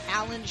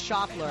Allen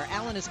Schauffler.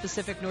 Allen is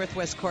Pacific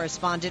Northwest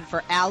Correspondent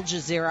for Al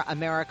Jazeera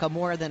America.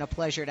 More than a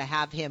pleasure to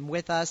have him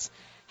with us.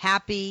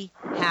 Happy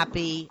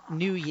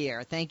New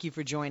Year. Thank you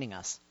for joining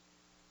us.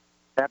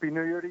 Happy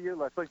New Year to you,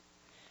 Leslie.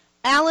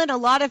 Alan, a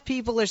lot of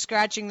people are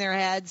scratching their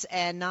heads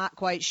and not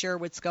quite sure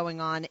what's going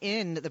on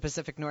in the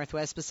Pacific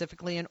Northwest,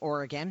 specifically in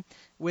Oregon,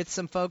 with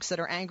some folks that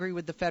are angry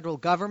with the federal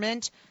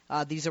government.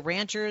 These are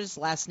ranchers,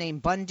 last name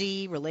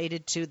Bundy,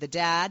 related to the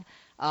dad,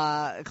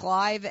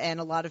 Clive, and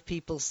a lot of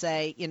people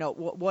say,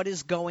 what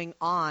is going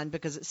on,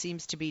 because it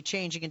seems to be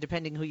changing, and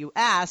depending who you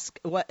ask,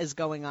 what is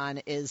going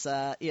on is,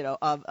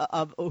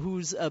 of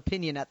whose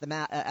opinion at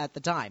the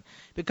time.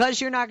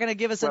 Because you're not going to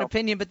give us an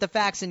opinion but the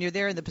facts, and you're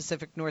there in the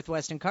Pacific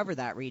Northwest and cover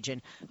that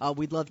region,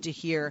 we'd love to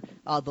hear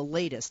the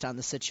latest on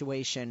the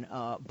situation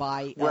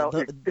by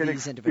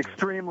these individuals.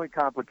 Extremely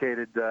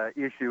complicated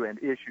issue and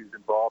issues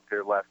involved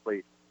here,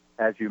 Leslie,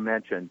 as you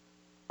mentioned.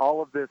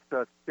 All of this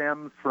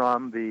stems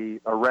from the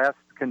arrest,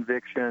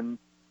 conviction,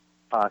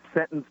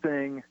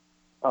 sentencing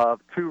of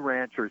two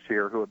ranchers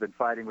here who have been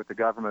fighting with the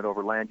government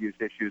over land use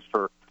issues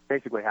for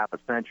basically half a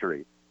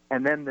century.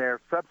 And then their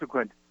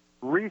subsequent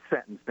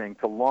resentencing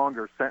to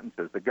longer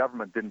sentences. The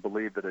government didn't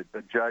believe that a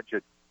judge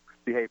had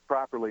behaved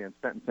properly in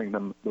sentencing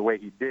them the way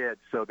he did,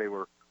 so they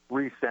were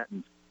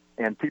resentenced.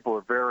 And people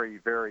are very,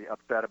 very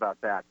upset about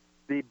that.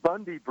 The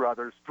Bundy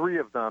brothers, three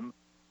of them,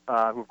 who,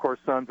 of course,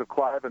 sons of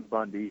Clive and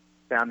Bundy,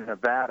 down in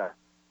Nevada,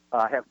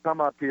 have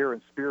come up here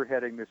and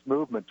spearheading this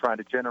movement, trying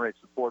to generate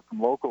support from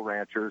local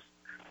ranchers,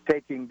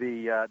 taking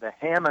the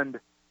Hammond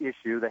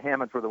issue. The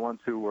Hammonds were the ones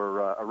who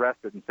were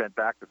arrested and sent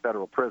back to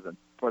federal prison,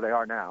 where they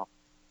are now.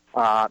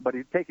 But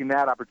he's taking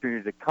that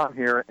opportunity to come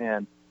here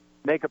and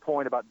make a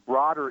point about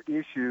broader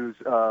issues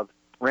of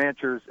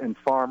ranchers and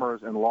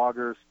farmers and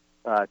loggers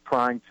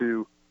trying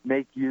to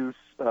make use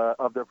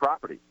of their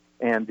property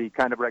and the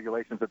kind of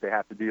regulations that they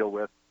have to deal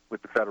with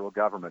the federal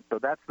government. So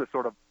that's the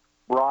sort of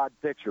broad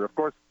picture. Of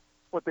course,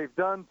 what they've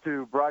done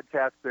to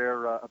broadcast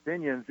their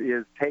opinions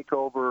is take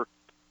over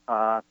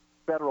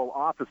federal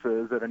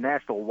offices at a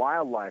national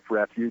wildlife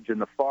refuge in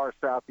the far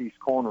southeast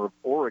corner of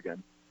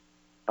Oregon.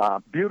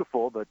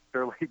 Beautiful but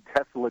fairly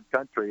desolate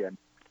country, and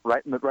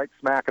right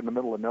smack in the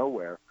middle of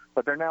nowhere.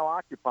 But they're now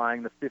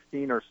occupying the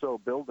 15 or so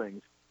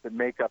buildings that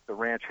make up the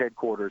ranch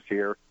headquarters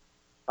here.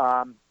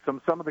 Some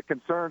of the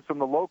concerns from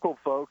the local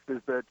folks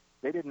is that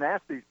they didn't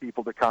ask these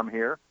people to come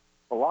here.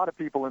 A lot of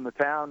people in the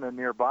town and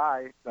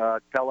nearby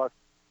tell us,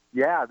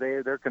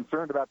 they're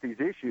concerned about these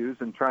issues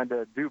and trying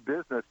to do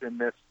business in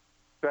this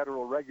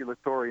federal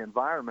regulatory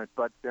environment,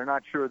 but they're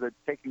not sure that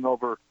taking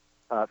over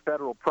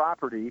federal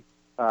property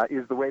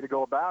is the way to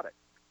go about it.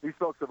 These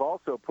folks have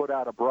also put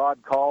out a broad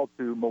call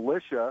to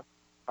militia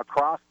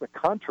across the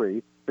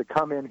country to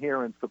come in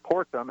here and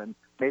support them, and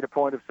made a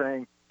point of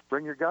saying,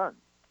 bring your guns.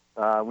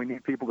 We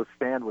need people to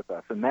stand with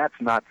us, and that's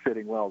not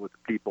sitting well with the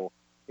people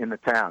in the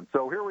town.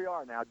 So here we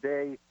are now,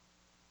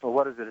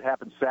 it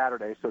happened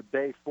Saturday, so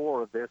day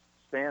 4 of this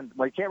stand.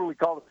 Well, you can't really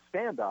call it a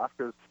standoff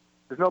because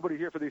there's nobody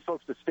here for these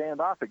folks to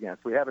stand off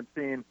against. We haven't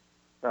seen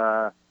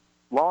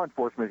law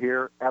enforcement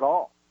here at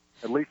all,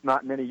 at least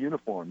not in any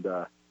uniformed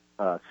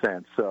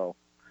sense. So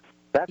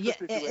that's the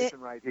situation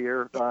right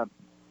here.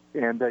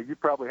 And you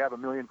probably have a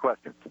million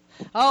questions.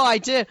 Oh, I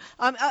do.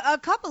 A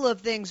couple of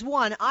things.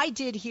 One, I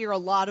did hear a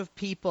lot of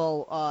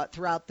people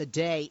throughout the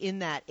day in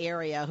that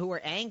area who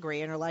were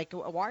angry and are like,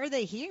 why are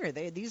they here?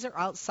 These are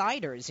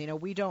outsiders.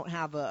 We don't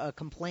have a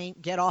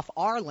complaint. Get off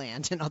our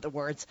land, in other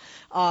words,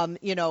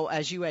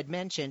 as you had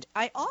mentioned.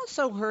 I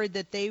also heard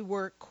that they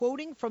were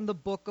quoting from the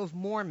Book of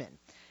Mormon.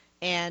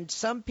 And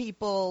some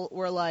people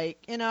were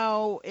like,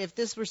 if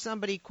this were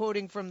somebody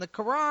quoting from the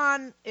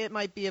Quran, it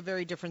might be a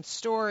very different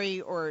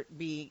story, or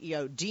be,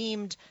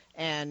 deemed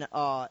and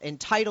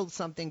entitled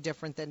something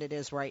different than it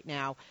is right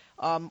now.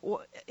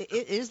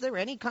 Is there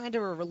any kind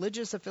of a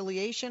religious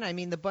affiliation? I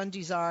mean, the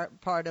Bundys are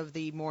part of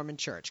the Mormon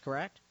Church,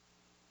 correct?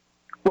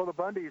 Well, the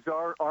Bundys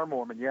are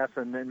Mormon, yes,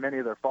 and many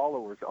of their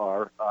followers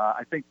are.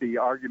 I think the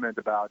argument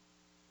about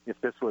if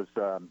this was,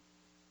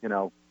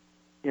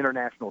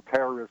 international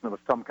terrorism of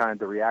some kind,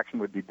 the reaction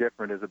would be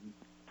different, is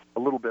a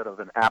little bit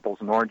of an apples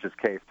and oranges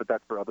case, but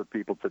that's for other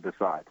people to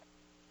decide.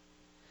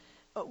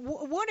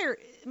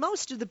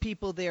 Most of the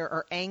people there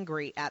are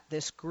angry at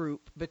this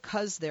group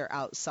because they're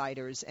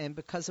outsiders and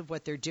because of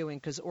what they're doing,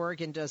 because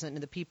Oregon doesn't,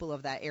 and the people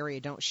of that area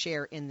don't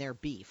share in their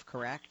beef,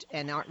 correct?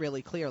 And aren't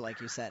really clear,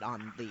 like you said,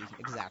 on the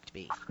exact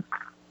beef.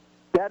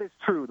 That is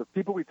true. The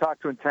people we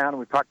talk to in town, and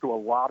we talk to a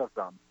lot of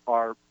them,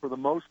 are, for the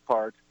most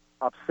part,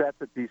 upset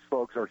that these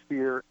folks are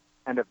here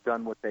and have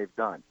done what they've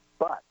done.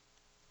 But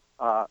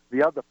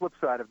the flip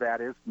side of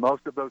that is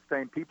most of those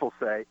same people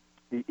say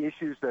the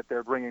issues that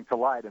they're bringing to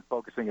light and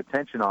focusing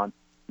attention on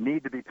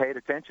need to be paid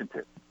attention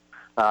to.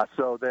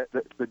 So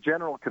the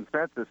general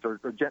consensus,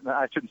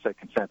 I shouldn't say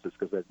consensus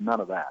because there's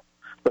none of that,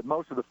 but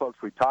most of the folks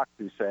we talk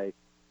to say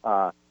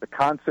the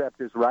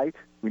concept is right,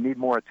 we need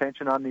more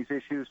attention on these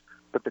issues,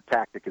 but the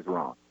tactic is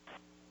wrong.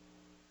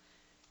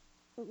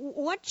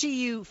 What do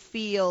you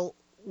feel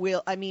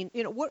what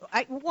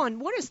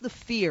is the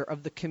fear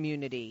of the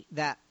community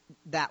that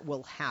that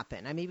will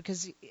happen? I mean,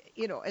 because,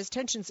 as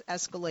tensions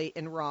escalate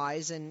and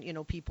rise and,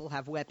 people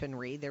have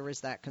weaponry, there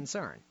is that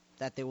concern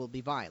that there will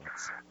be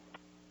violence.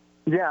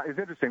 Yeah, it's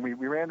interesting. We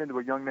ran into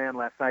a young man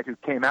last night who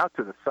came out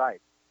to the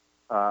site,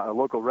 a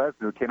local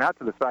resident who came out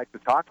to the site to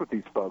talk with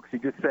these folks. He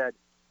just said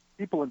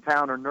people in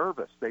town are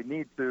nervous. They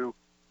need to,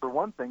 for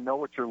one thing, know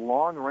what your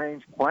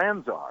long-range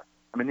plans are.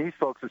 I mean, these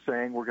folks are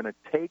saying we're going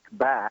to take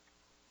back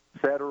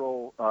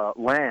federal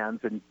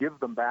lands and give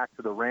them back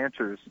to the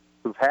ranchers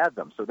who've had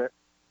them.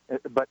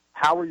 But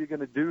how are you going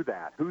to do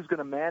that? Who's going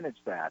to manage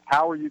that?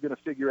 How are you going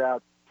to figure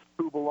out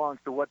who belongs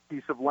to what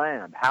piece of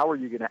land? How are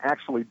you going to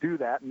actually do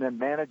that and then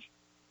manage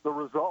the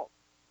result?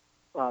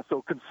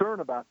 So concern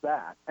about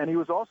that. And he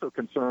was also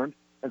concerned,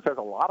 and says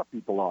a lot of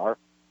people are,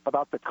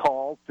 about the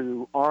call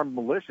to armed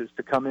militias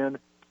to come in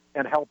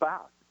and help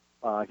out.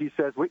 He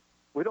says,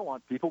 we don't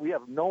want people. We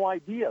have no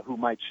idea who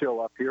might show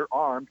up here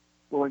armed,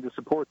 willing to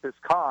support this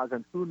cause,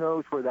 and who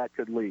knows where that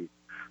could lead.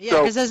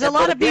 Yeah, because there's a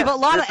lot of people, a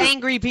lot of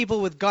angry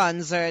people with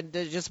guns that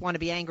just want to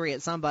be angry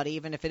at somebody,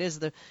 even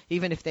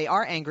if they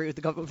are angry with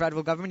the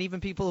federal government, even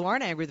people who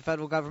aren't angry with the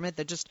federal government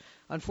that just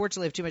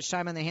unfortunately have too much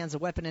time on their hands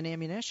of weapon and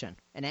ammunition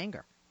and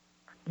anger.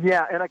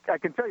 Yeah, and I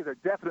can tell you they're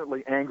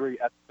definitely angry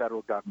at the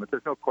federal government.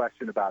 There's no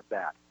question about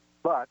that.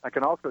 But I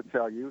can also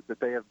tell you that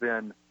they have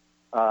been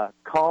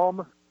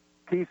calm,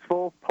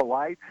 peaceful,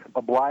 polite,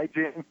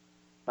 obliging.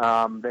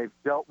 They've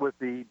dealt with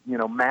the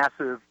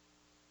massive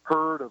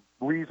herd of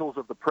weasels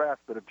of the press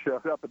that have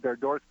showed up at their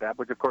doorstep,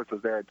 which of course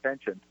was their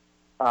intention.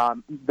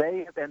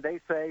 They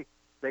say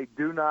they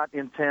do not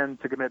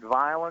intend to commit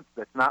violence.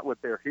 That's not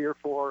what they're here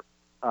for.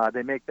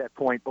 They make that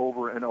point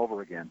over and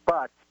over again.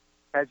 But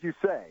as you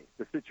say,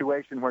 the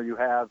situation where you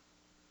have,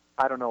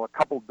 a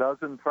couple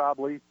dozen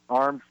probably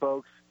armed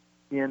folks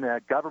in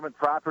government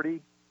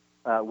property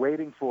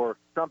waiting for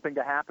something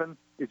to happen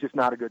is just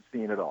not a good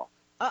scene at all.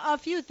 A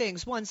few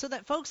things. One, so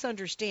that folks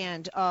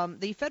understand,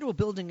 the federal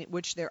building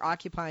which they're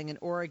occupying in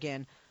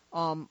Oregon,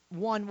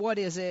 one, what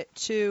is it?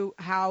 Two,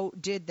 how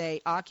did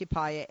they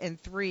occupy it? And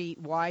three,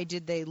 why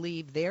did they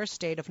leave their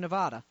state of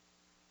Nevada?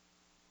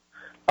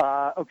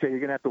 Okay, you're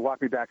going to have to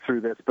walk me back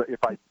through this, but if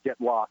I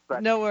get lost.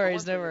 No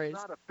worries.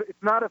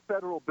 It's not a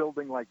federal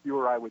building like you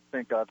or I would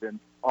think of in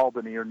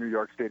Albany or New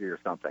York City or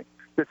something.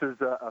 This is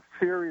a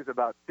series of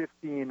about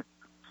 15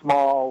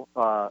 small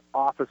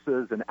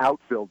offices and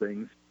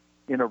outbuildings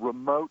in a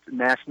remote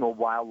national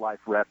wildlife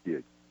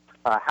refuge.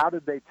 How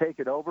did they take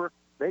it over?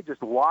 They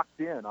just walked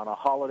in on a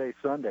holiday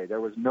Sunday. There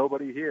was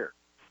nobody here.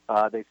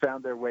 They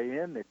found their way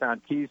in. They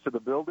found keys to the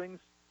buildings,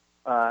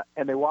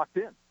 and they walked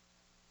in.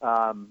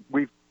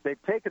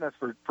 They've taken us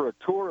for a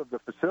tour of the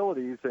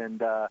facilities,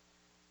 and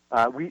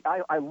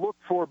I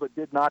looked for but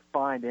did not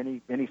find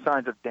any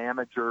signs of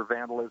damage or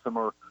vandalism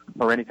or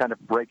any kind of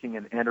breaking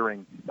and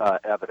entering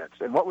evidence.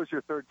 And what was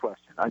your third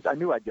question? I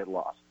knew I'd get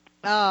lost.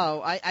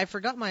 Oh, I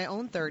forgot my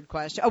own third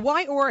question.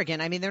 Why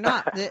Oregon? I mean, they're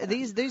not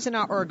these are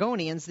not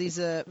Oregonians. These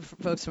are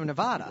folks from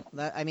Nevada.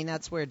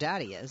 That's where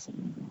Daddy is.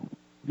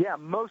 Yeah,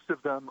 most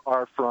of them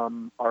are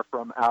from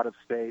out of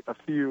state. A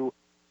few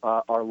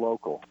are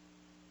local.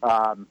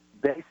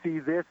 They see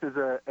this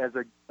as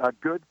a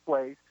good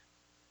place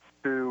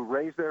to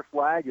raise their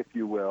flag, if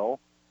you will,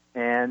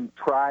 and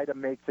try to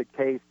make the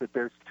case that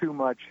there's too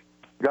much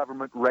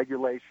government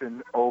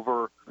regulation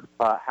over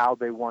how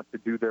they want to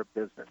do their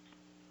business.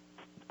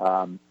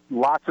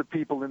 Lots of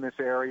people in this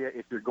area,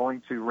 if you're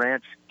going to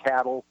ranch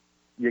cattle,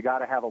 you got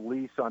to have a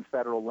lease on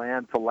federal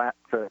land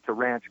to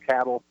ranch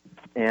cattle,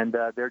 and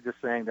they're just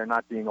saying they're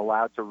not being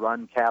allowed to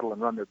run cattle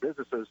and run their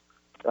businesses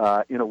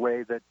in a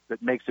way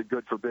that makes it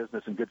good for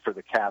business and good for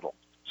the cattle.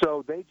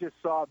 So they just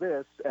saw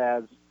this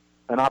as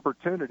an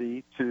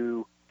opportunity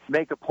to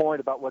make a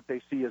point about what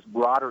they see as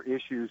broader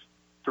issues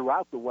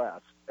throughout the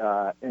West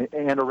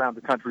and around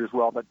the country as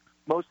well, but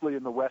mostly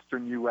in the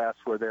western U.S.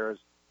 where there is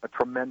a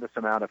tremendous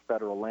amount of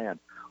federal land.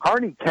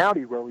 Harney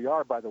County, where we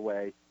are, by the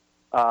way,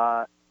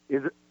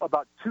 is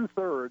about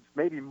two-thirds,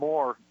 maybe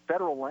more,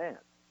 federal land.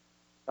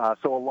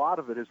 So a lot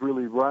of it is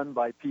really run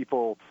by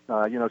people,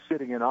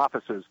 sitting in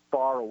offices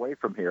far away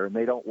from here, and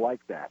they don't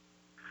like that.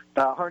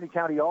 Harney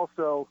County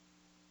also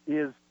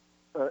is,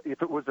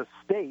 if it was a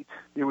state,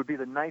 it would be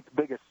the ninth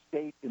biggest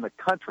state in the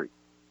country.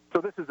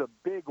 So this is a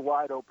big,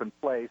 wide-open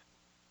place.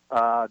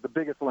 The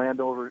biggest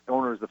landowner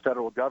is the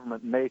federal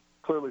government, and they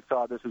clearly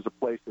saw this as a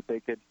place that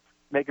they could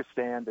make a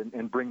stand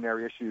and bring their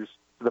issues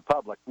to the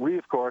public. We,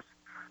 of course,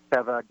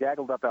 have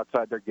gaggled up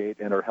outside their gate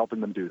and are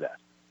helping them do that.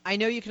 I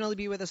know you can only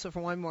be with us for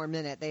one more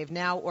minute. They've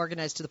now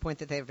organized to the point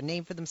that they have a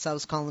name for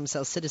themselves, calling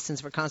themselves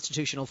Citizens for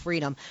Constitutional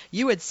Freedom.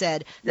 You had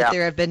said that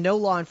there have been no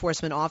law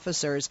enforcement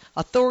officers.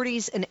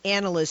 Authorities and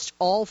analysts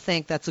all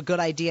think that's a good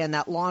idea and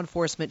that law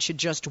enforcement should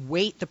just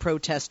wait the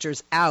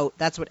protesters out.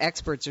 That's what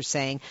experts are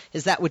saying.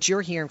 Is that what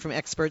you're hearing from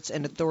experts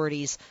and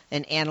authorities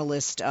and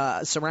analysts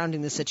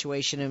surrounding the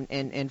situation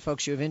and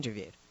folks you have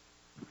interviewed?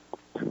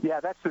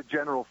 Yeah, that's the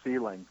general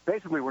feeling.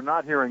 Basically, we're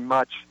not hearing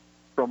much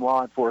from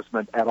law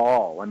enforcement at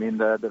all. I mean,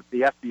 the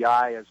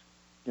FBI is,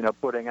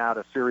 putting out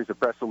a series of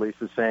press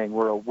releases saying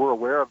we're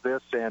aware of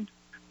this and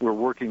we're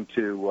working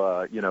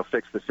to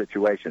fix the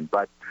situation.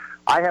 But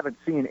I haven't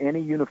seen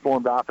any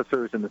uniformed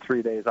officers in the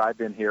 3 days I've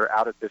been here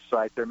out at this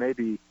site. There may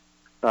be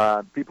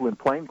people in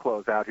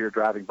plainclothes out here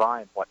driving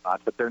by and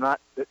whatnot, but they're not.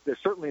 There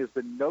certainly has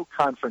been no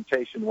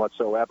confrontation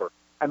whatsoever.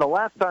 And the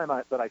last time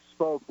that I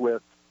spoke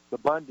with the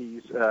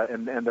Bundys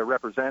and their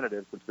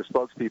representatives, the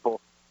spokespeople,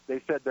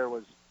 they said there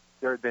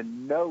had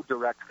been no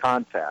direct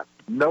contact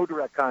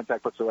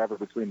whatsoever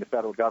between the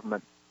federal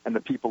government and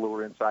the people who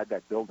were inside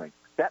that building.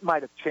 That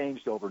might have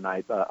changed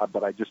overnight,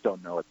 but I just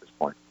don't know at this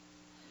point.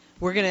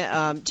 We're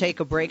going to take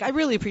a break. I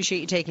really appreciate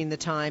you taking the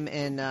time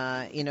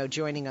and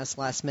joining us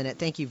last minute.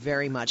 Thank you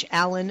very much.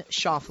 Allen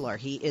Schauffler,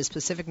 he is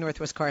Pacific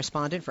Northwest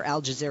Correspondent for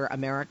Jazeera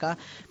America.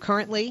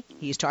 Currently,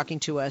 he's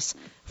talking to us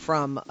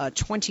from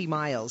 20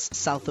 miles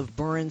south of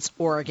Burns,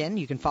 Oregon.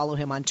 You can follow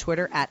him on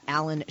Twitter at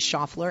Allen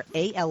Schauffler,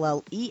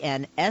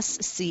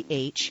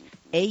 ALLENSCHAUFFLER.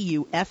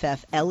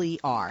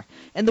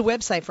 And the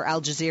website for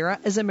Al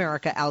Jazeera is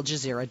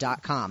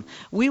americaaljazeera.com.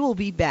 We will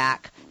be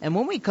back, and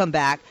when we come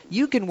back,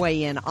 you can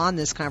weigh in on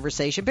this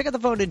conversation. Pick up the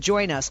phone and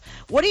join us.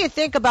 What do you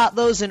think about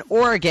those in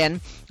Oregon,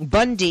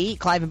 Bundy,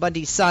 Clive and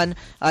Bundy's son,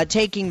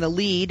 taking the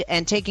lead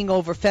and taking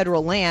over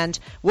federal land?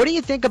 What do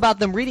you think about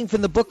them reading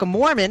from the Book of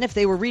Mormon? If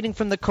they were reading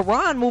from the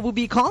Quran, will we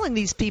be calling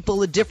these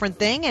people a different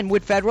thing? And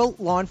would federal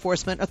law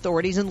enforcement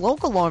authorities and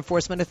local law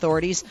enforcement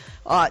authorities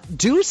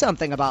do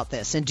something about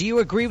this? And do you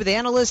agree with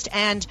analysts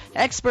and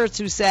experts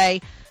who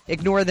say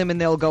ignore them and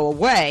they'll go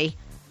away?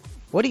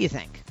 What do you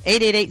think?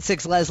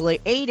 888-6-LESLIE,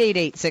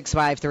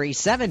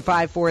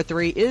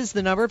 888-653-7543 is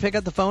the number. Pick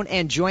up the phone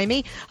and join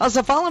me.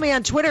 Also, follow me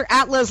on Twitter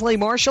at Leslie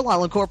Marshall.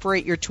 I'll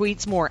incorporate your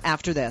tweets more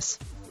after this.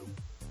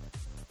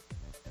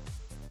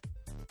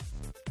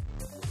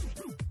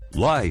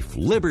 Life,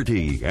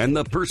 liberty, and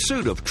the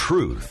pursuit of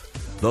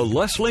truth. The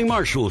Leslie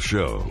Marshall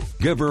Show.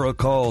 Give her a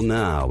call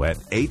now at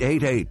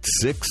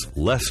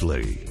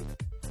 888-6-LESLIE.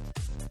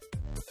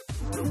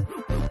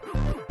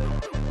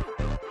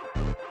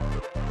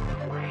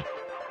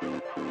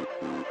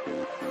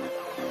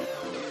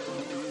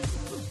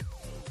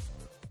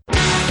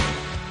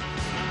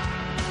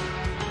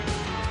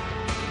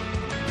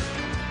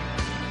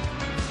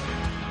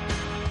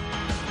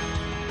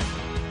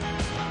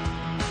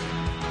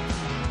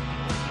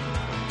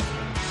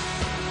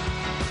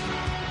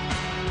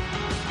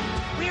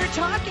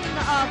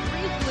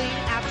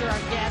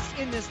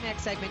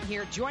 Segment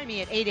here. Join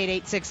me at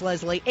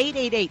 888-6-LESLIE,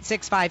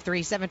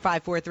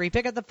 888-653-7543.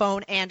 Pick up the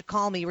phone and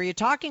call me. Where you're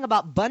talking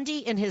about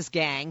Bundy and his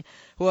gang,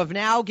 who have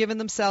now given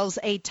themselves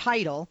a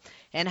title,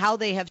 and how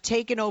they have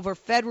taken over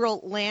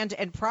federal land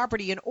and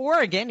property in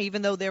Oregon,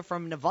 even though they're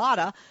from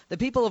Nevada. The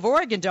people of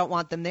Oregon don't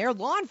want them there.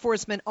 Law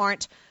enforcement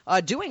aren't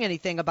doing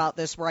anything about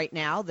this right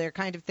now. They're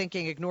kind of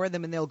thinking ignore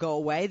them and they'll go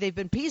away. They've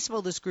been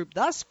peaceful, this group,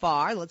 thus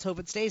far. Let's hope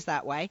it stays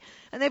that way.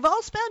 And they've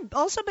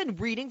also been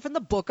reading from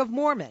the Book of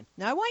Mormon.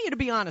 Now, I want you to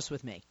be honest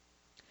with me.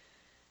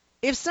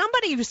 If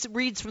somebody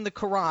reads from the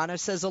Quran or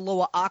says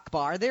Allahu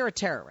Akbar, they're a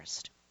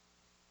terrorist.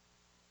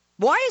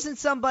 Why isn't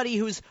somebody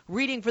who's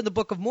reading from the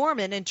Book of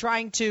Mormon and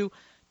trying to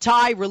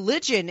tie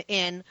religion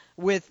in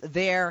with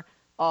their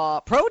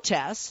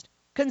protest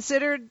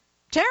considered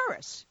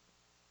terrorists?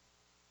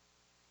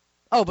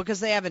 Oh, because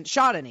they haven't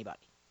shot anybody.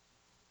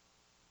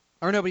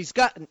 Or nobody's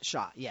gotten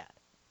shot yet.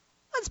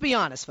 Let's be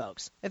honest,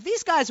 folks. If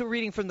these guys were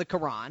reading from the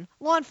Quran,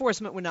 law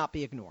enforcement would not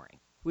be ignoring.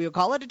 We would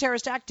call it a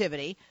terrorist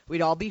activity.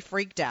 We'd all be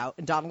freaked out,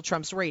 and Donald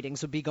Trump's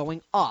ratings would be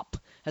going up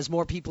as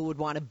more people would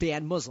want to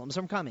ban Muslims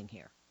from coming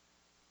here.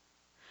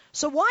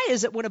 So why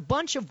is it when a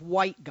bunch of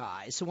white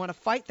guys who want to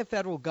fight the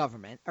federal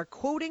government are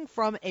quoting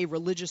from a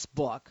religious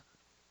book,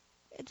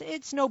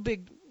 it's no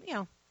big,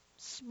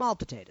 small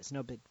potatoes,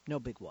 no big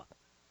whoop.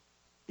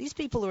 These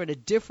people are in a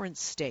different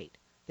state.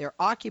 They're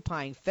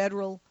occupying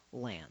federal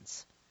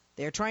lands.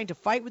 They're trying to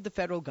fight with the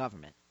federal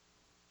government.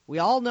 We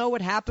all know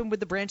what happened with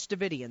the Branch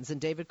Davidians and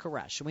David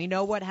Koresh. We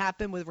know what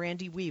happened with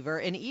Randy Weaver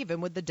and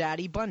even with the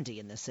Daddy Bundy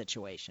in this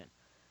situation.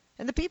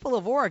 And the people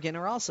of Oregon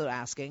are also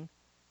asking,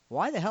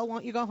 why the hell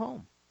won't you go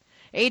home?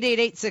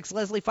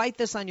 888-6-LESLIE. Fight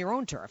this on your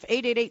own turf.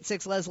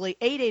 888-6-LESLIE,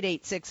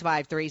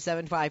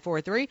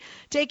 888-653-7543.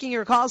 Taking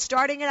your calls,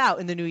 starting it out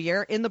in the new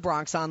year in the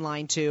Bronx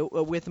online, too,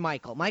 with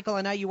Michael. Michael,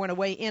 I know you want to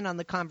weigh in on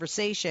the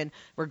conversation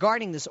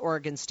regarding this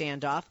Oregon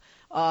standoff,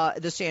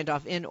 the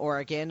standoff in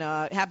Oregon.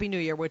 Happy New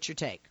Year. What's your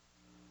take?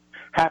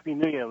 Happy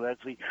New Year,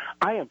 Leslie.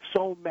 I am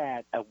so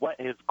mad at what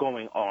is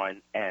going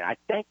on, and I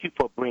thank you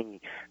for bringing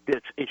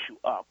this issue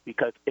up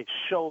because it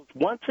shows,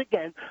 once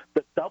again,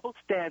 the double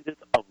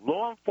standards of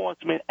law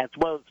enforcement as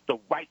well as the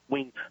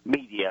right-wing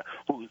media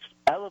who's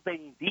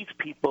elevating these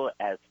people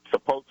as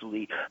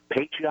supposedly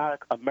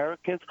patriotic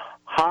Americans.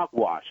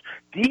 Hogwash.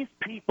 These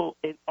people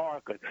in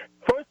Oregon,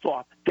 first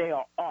off, they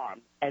are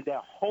armed, and they're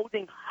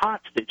holding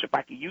hostage, if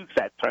I can use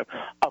that term,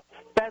 a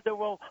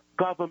federal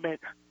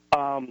government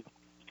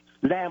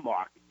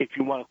landmark, if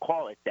you want to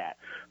call it that.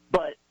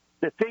 But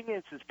the thing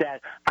is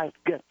that I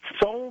get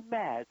so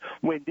mad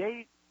when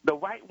the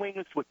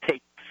right-wingers would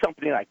take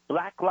something like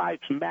Black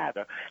Lives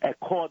Matter and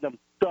call them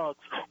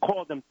thugs,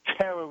 call them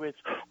terrorists,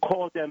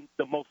 call them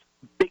the most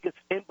biggest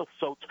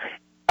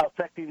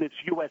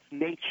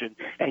nation,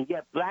 and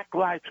yet Black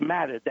Lives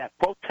Matter, that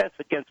protest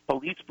against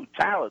police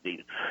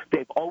brutality,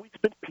 they've always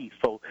been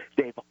peaceful.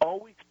 They've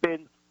always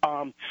been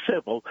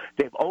civil.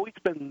 They've always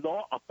been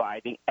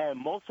law-abiding, and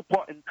most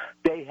important,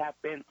 they have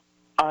been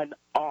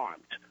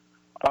unarmed.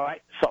 All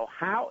right, so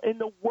how in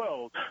the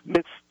world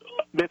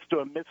Mr.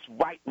 and Miss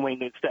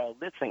Right-wingers that are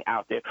listening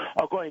out there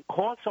are going to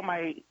call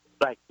somebody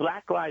like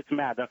Black Lives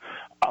Matter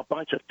a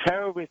bunch of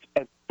terrorists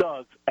and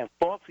thugs and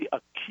falsely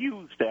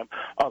accuse them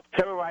of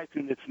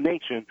terrorizing this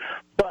nation,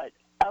 but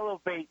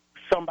elevate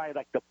somebody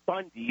like the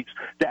Bundys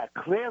that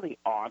are clearly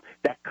armed,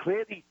 that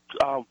clearly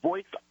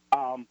voice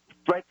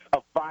threats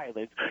of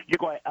violence? You're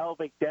going to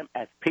elevate them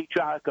as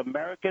patriotic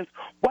Americans?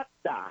 What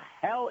the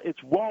hell is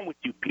wrong with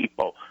you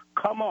people?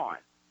 Come on.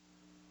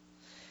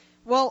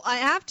 Well, I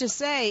have to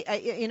say,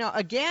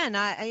 again,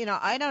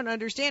 I don't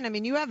understand. I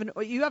mean, you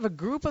have a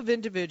group of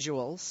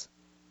individuals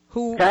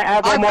who Can I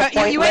add one more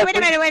point?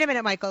 Wait a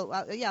minute, Michael.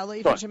 I'll let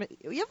you finish.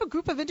 You have a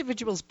group of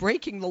individuals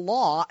breaking the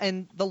law,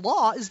 and the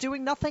law is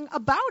doing nothing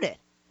about it.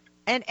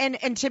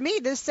 And to me,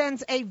 this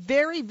sends a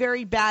very,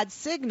 very bad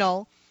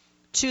signal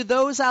to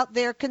those out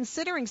there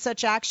considering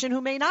such action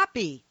who may not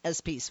be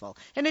as peaceful.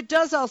 And it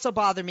does also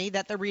bother me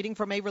that they're reading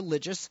from a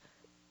religious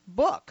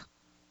book.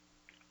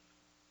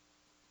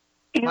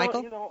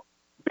 Michael?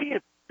 Be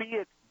it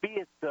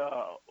the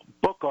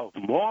Book of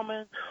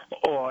Mormon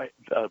or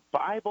the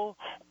Bible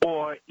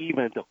or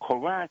even the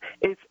Quran,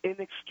 it's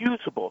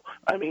inexcusable.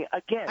 I mean,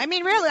 again. I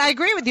mean, really, I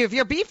agree with you. If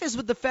your beef is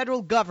with the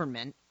federal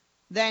government,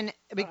 then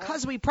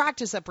because we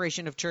practice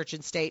separation of church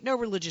and state, no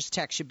religious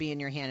text should be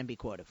in your hand and be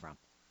quoted from.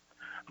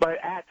 But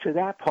add to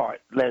that part,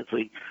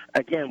 Leslie,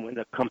 again, when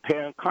the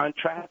compare and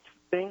contrast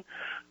thing,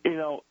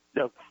 the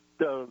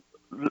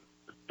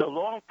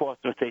law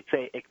enforcement, they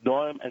say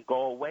ignore them and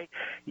go away.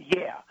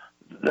 Yeah,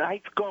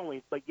 nice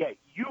going, but yet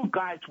you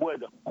guys were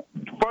the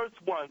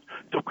first ones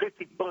to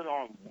quickly put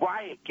on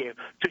riot gear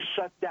to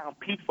shut down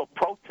peaceful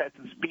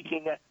protesters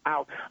speaking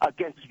out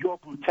against your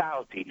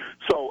brutality.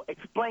 So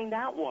explain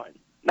that one.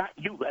 Not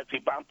you, Leslie,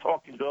 but I'm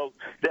talking to those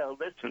that are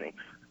listening.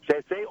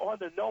 Says they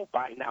ought to know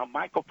by now,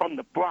 Michael from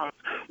the Bronx,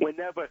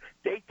 whenever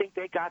they think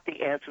they got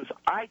the answers,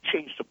 I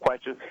change the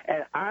question,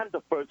 and I'm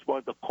the first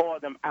one to call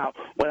them out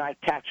when I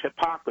catch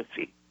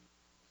hypocrisy.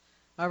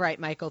 All right,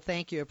 Michael,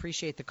 thank you.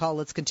 Appreciate the call.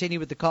 Let's continue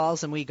with the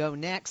calls, and we go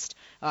next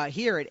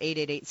here at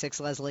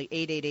 888-6-LESLIE,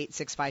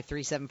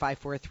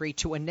 888-653-7543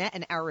 to Annette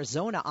in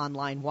Arizona on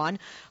line one.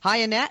 Hi,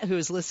 Annette, who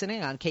is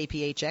listening on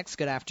KPHX.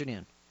 Good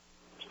afternoon.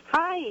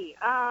 Hi.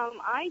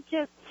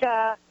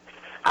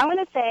 I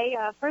want to say,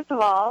 first of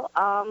all,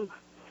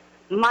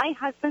 my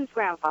husband's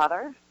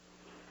grandfather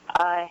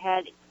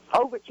had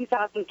over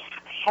 2,000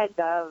 heads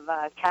of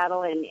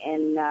cattle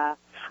in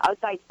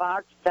outside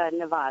Sparks,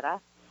 Nevada.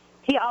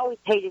 He always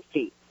paid his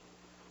fees.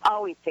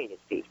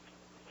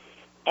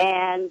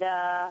 And,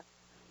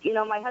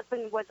 my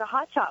husband was a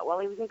hotshot while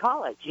he was in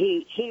college.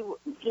 He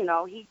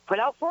put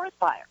out forest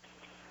fires.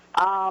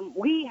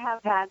 We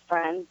have had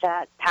friends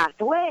that passed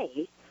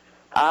away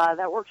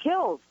that were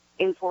killed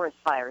in forest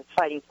fires,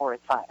 fighting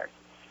forest fires.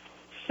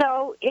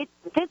 So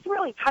this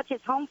really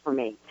touches home for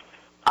me.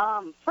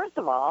 First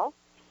of all,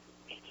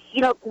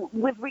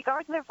 with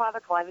regard to their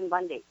father, Clive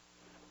Bundy,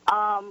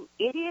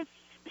 it is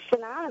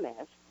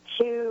synonymous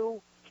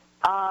to,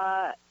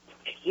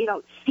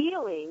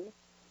 stealing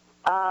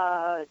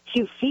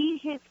to feed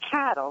his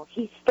cattle.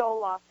 He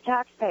stole off the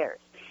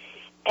taxpayers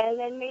and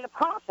then made a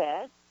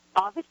profit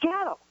off his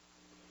cattle.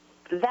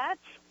 That's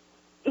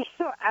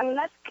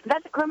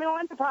a criminal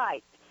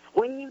enterprise.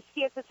 When you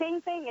see it's the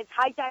same thing, it's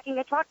hijacking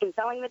a truck and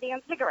selling the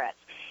damn cigarettes.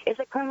 It's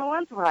a criminal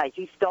enterprise.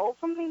 You stole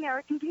from the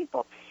American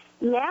people.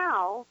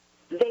 Now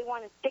they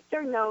want to stick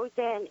their nose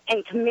in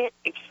and commit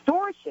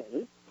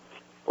extortion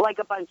like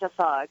a bunch of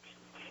thugs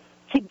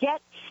to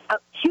get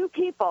two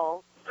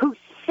people who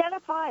set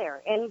a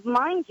fire. And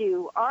mind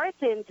you,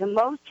 arson to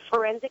most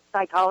forensic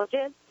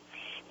psychologists,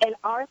 an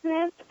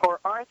arsonist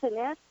or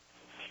arsonist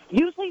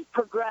usually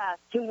progress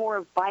to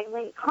more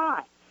violent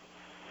crime.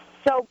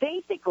 So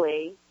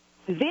basically,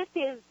 this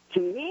is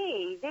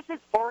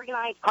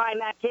organized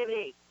crime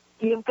activity.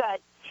 You've got,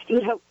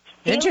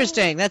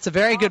 interesting. That's a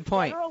very good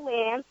point. Federal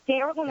land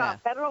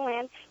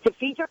to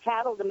feed your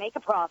cattle to make a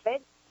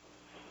profit.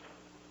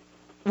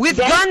 With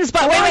guns,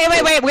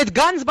 wait. With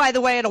guns, by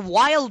the way, at a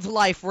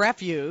wildlife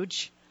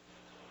refuge.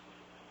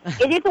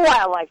 It is a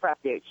wildlife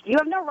refuge. You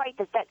have no right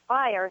to set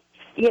fire.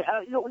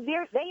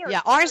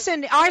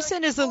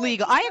 Arson is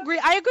illegal. I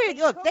agree.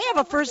 Look, they have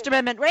a First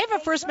Amendment. They have a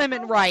First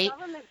Amendment right.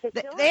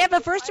 They have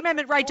a First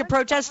Amendment right to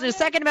protest and a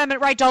Second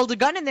Amendment right to hold a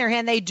gun in their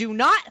hand. They do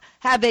not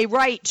have a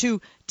right to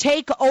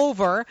take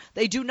over.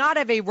 They do not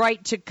have a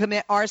right to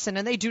commit arson,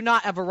 and they do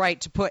not have a right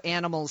to put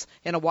animals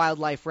in a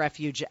wildlife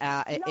refuge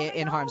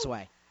in harm's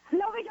way.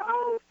 No, they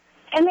don't.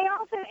 And they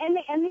also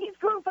and these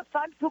group of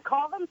thugs who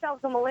call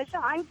themselves a militia.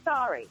 I'm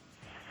sorry,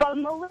 but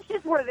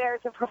militias were there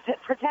to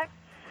protect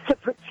the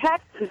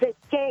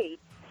state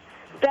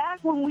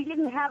back when we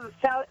didn't have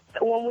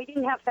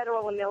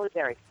federal and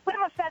military. We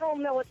have a federal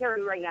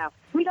military right now.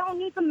 We don't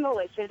need the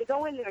militia to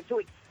go in there to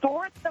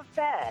extort the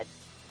feds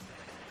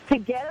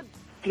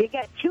to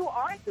get two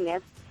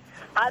arsonists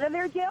out of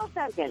their jail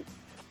sentence.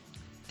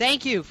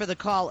 Thank you for the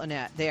call,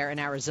 Annette, there in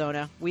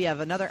Arizona. We have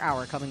another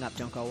hour coming up.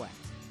 Don't go away.